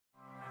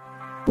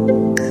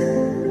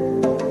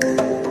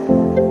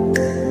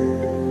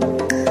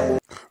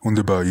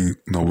Ndigbo,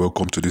 now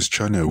welcome to this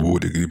channel where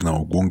they give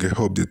now one get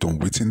update on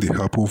wetin dey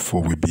happen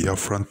for the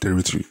Biafran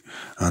territory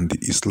and the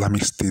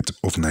Islamic State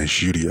of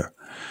Nigeria.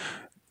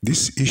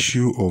 This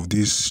issue of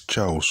this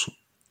Charles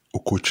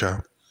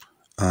Okocha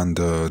and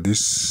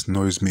this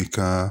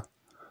noisemaker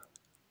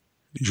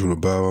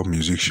Yoruba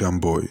musician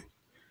boy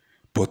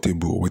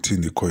Portable,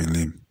 wetin they call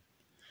him,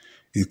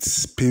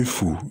 it's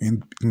painful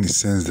in the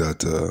sense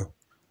that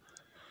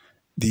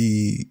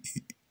the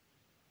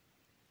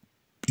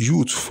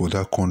youth for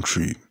that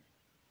country,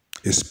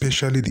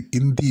 especially the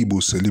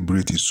Ndigbo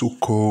celebrity,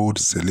 so-called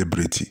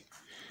celebrity,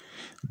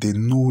 they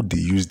know they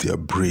use their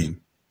brain.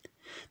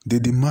 They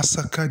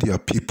massacre their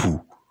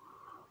people.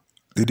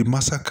 They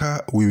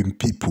massacre women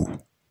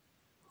people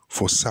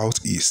for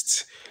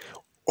Southeast.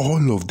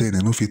 All of them, they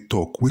no fit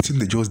talk. Waiting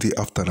they just day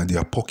after in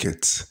their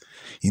pockets.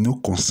 You know,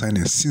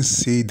 consigning since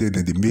say then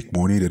they make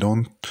money, they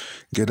don't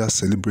get that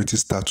celebrity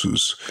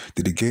status,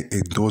 they get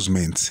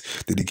endorsements,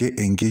 they get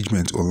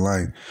engagement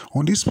online.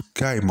 On this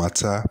guy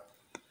matter,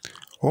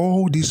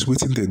 all this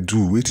waiting they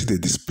do, waiting they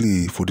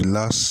display for the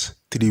last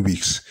 3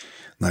 weeks,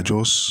 now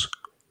just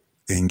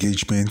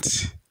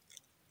engagement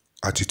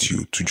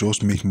attitude to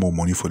just make more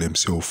money for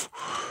themselves.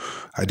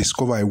 I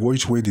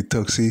watched where they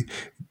talk say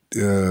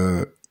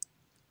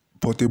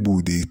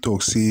Portable, they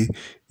talk say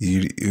he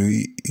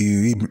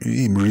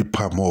rip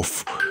him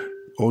off.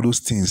 All those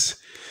things,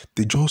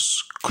 they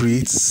just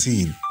create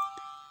scene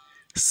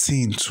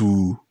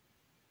to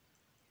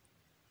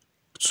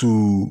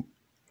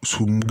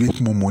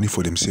make more money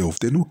for themselves.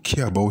 They don't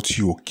care about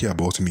you or care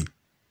about me.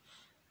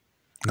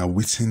 Now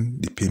waiting,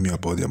 they pay me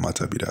about their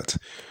matter be that.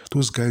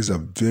 Those guys are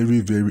very,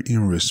 very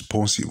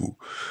irresponsible.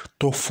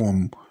 Talk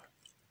from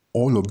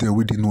all of them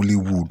within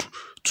Nollywood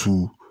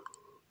to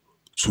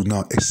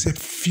now, except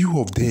few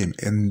of them.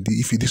 And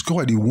if you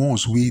discover the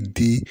ones where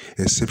they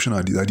exceptional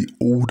are the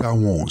older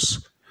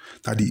ones.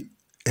 Now the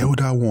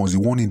elder ones,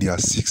 the one in their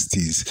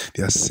 60s,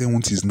 their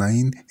 70s,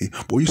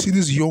 90s. But you see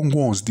these young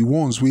ones, the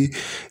ones where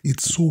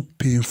it's so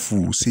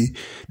painful. See,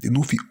 they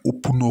know if you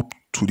open up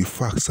to the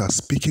facts, are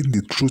speaking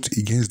the truth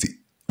against the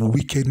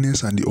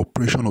wickedness and the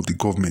oppression of the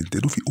government. They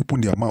don't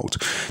open their mouth.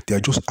 They are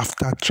just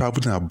after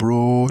traveling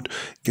abroad,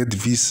 get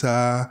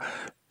visa,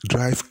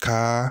 drive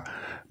car,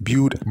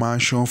 build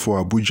mansion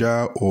for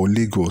Abuja or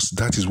Lagos.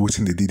 That is what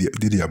they did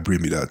their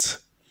brain with that.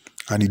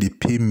 And if they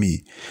pay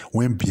me,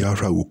 when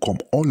Biafra will come,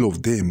 all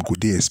of them go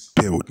they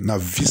expelled. Now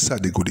visa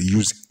they go to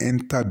use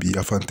enter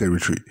Biafran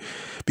territory.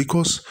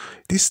 Because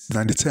this is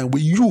the time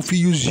where you if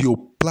you use your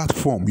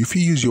platform, if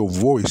you use your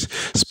voice,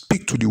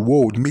 speak to the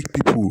world, make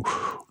people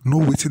know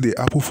what they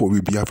happen for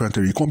with Biafran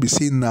territory. You can't be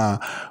saying nah,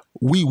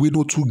 we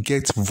know to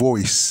get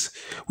voice,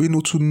 we know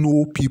to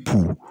know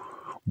people.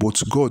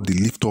 But God, they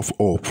lift us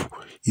up.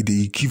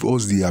 They give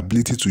us the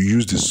ability to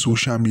use the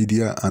social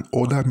media and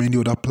many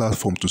other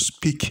platforms to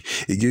speak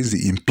against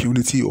the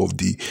impunity of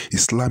the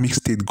Islamic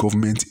State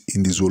government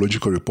in the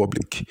Zoological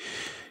Republic.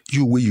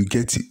 You where you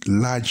get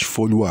large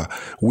follower,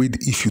 with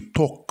if you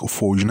talk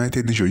for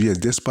United Nations, yes,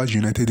 despite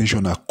United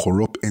Nations are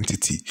corrupt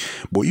entity.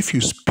 But if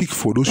you speak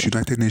for those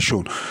United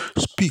Nations,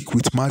 speak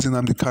with Mazi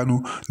Nnamdi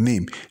Kanu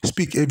name,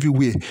 speak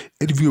everywhere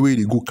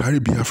they go carry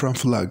Biafran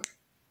flag.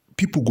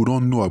 People go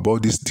don't know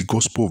about this, the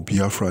gospel of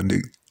Biafra, and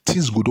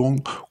things go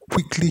don't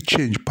quickly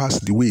change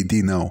past the way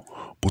they now.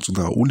 But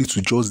now only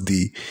to just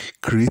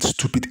create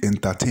stupid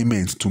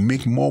entertainment to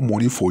make more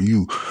money for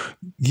you,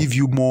 give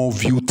you more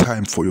view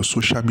time for your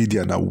social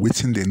media. Now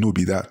waiting they know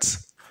be that.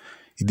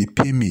 If they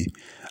pay me.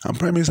 And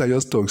Prime Minister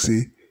just talk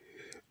say,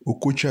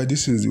 Okocha,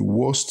 this is the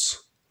worst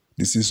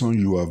decision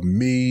you have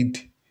made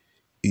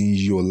in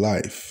your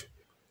life.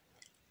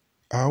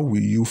 How will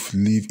you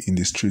live in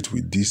the street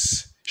with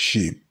this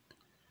shame?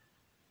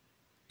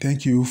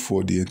 Thank you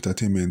for the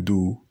entertainment,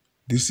 though.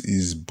 This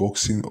is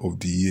boxing of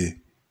the year.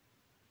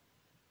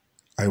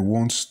 I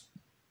want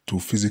to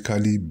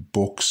physically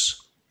box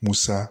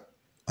Musa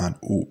and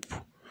Hope.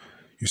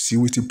 You see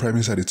what the Prime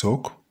Minister they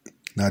talk?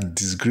 Now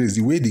disgrace.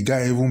 The way the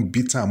guy even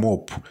beat him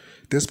up.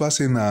 Despite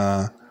saying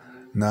na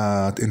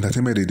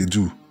entertainment they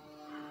do.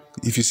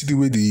 If you see the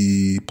way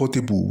the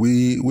Portable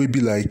we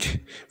be like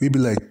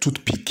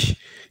toothpick.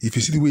 If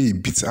you see the way he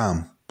beat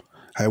him,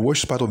 I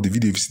watched part of the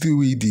video. If you see the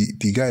way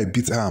the guy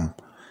beat him,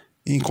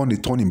 he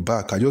can't turn him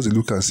back. I just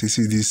look and say,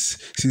 see this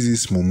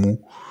Momo.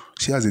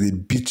 See as they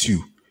beat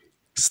you.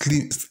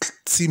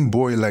 Slim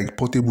boy like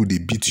Portable, they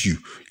beat you.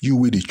 You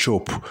way they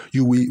chop.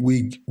 You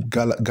way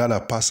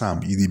gala pass him.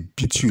 They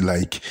beat you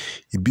like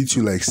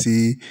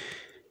say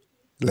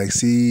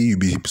you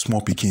be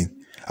small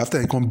picking.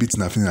 After he come beat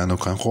nothing and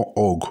can come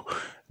hug.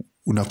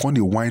 Una come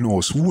the wine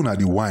us. Who na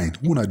the wine?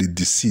 Who na the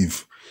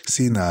deceive?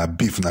 Say na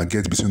beef na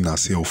get between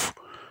ourselves.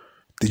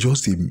 They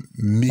just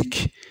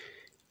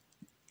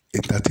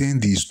entertain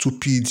the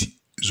stupid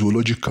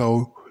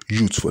zoological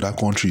youth for that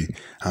country,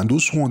 and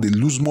those one they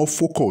lose more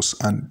focus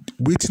and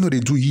waiting what they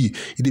do here.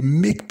 They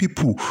make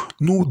people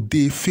know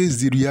they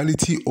face the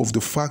reality of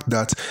the fact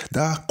that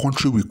that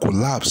country will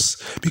collapse,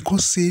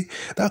 because say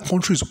that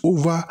country is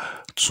over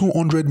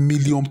 200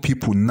 million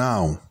people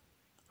now.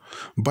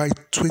 By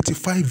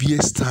 25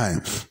 years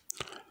time,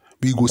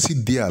 we go see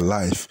they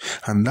alive,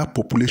 and that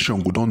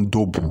population go down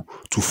double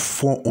to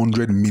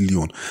 400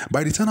 million.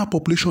 By the time that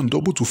population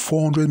double to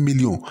 400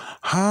 million,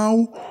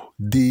 how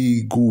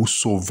they go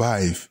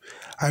survive?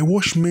 I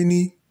watch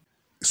many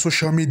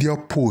social media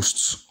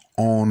posts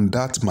on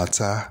that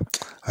matter.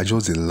 I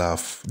just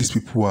laugh. These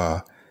people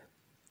are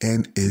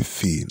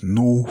NFA,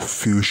 no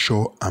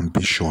future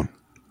ambition,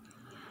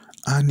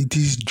 and it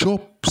is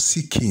job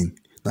seeking.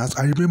 That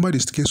I remember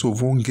this case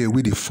of one girl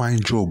where they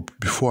find job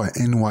before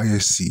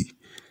NYSC.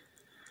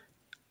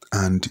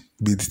 And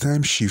by the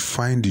time she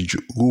find the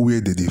job, go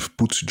where they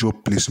put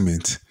job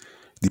placement,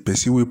 the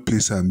person will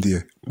place them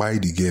there, buy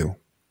the girl.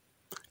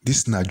 This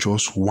is not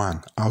just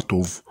one out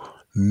of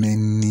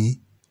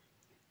many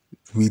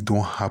we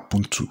don't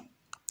happen to.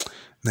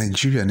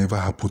 Nigeria never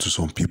happened to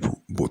some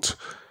people, but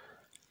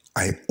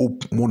I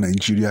hope more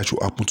Nigeria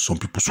should happen to some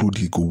people so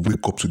they go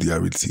wake up to the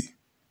reality.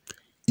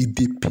 If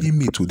they pay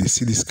me to they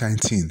see this kind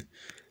of thing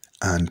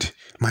and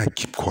might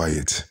keep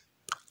quiet,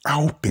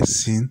 how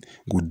person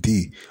go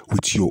dey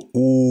with your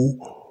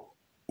whole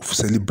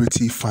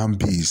celebrity fan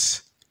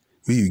base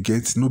where you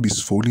get no be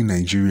for only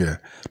Nigeria,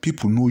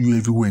 people know you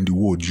everywhere in the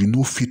world, you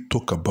know fit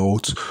talk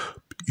about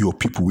your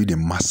people with the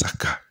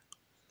massacre,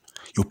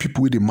 your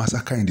people with the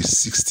massacre in the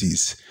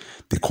 60s,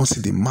 they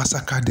constantly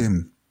massacre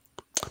them.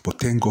 But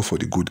thank God for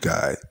the good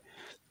guy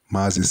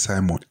Mazi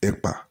Simon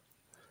Ekpa,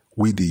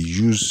 where they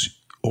use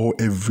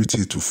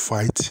everything to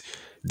fight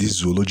this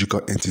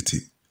zoological entity.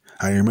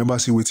 I remember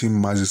seeing waiting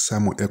Mazi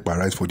Simon Ekpa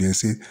right for the and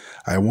say,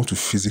 I want to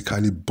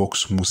physically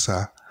box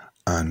Musa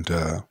and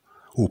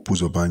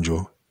Opuzo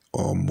Banjo.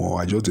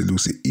 I just look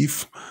say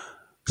if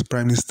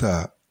Prime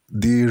Minister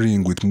they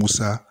ring with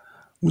Musa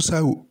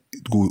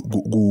go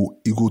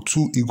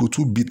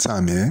too beat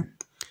him, eh?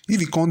 If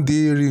he can't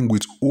they ring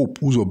with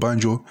Opuzo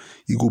Banjo,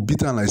 he go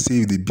beat him like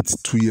say if they beat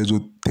 2 years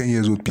old, 10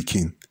 years old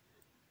Peking.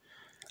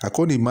 I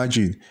can't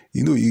imagine,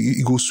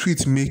 it go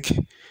sweet make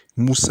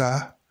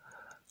Musa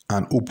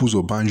and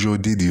Opuzo Banjo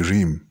did the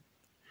ring,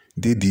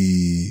 did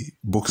the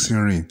boxing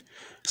ring.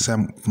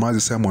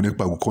 Mazi Simon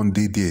Ekpa go come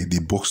dey there, they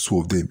box two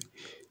of them.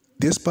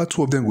 Despite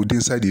two of them go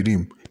inside the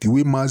ring, the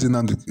way Mazi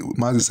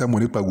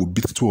Simon Ekpa go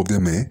beat two of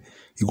them,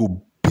 he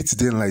go beat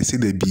them like say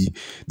they be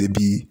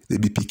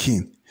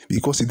Peking,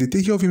 because they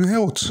take care of him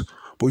health.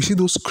 But you see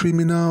those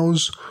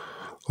criminals,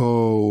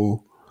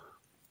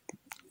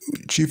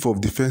 chief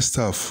of defense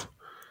staff,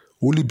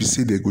 only be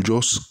say they go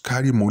just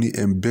carry money,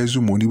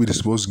 embezzle money where they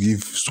supposed to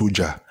give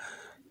soldier.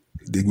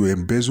 They go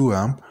embezzle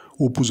them.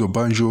 Opuzo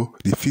Banjo,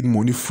 they feed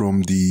money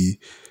from the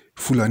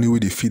Fulani where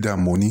they feed that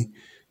money.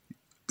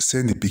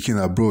 Send the Peking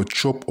abroad,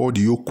 chop all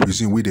the old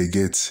cuisine where they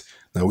get.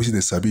 Now we see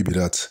the sabi be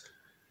that.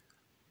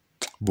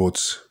 But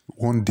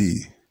one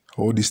day,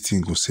 all these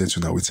things go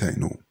settle now, which I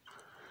know.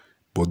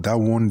 But that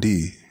one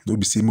day, don't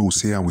be say me will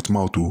say I'm with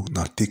mouth to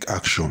now take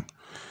action.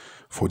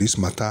 For this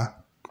matter,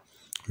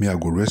 me I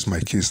go rest my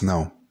case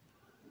now.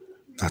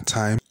 Now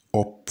time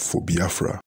up for Biafra.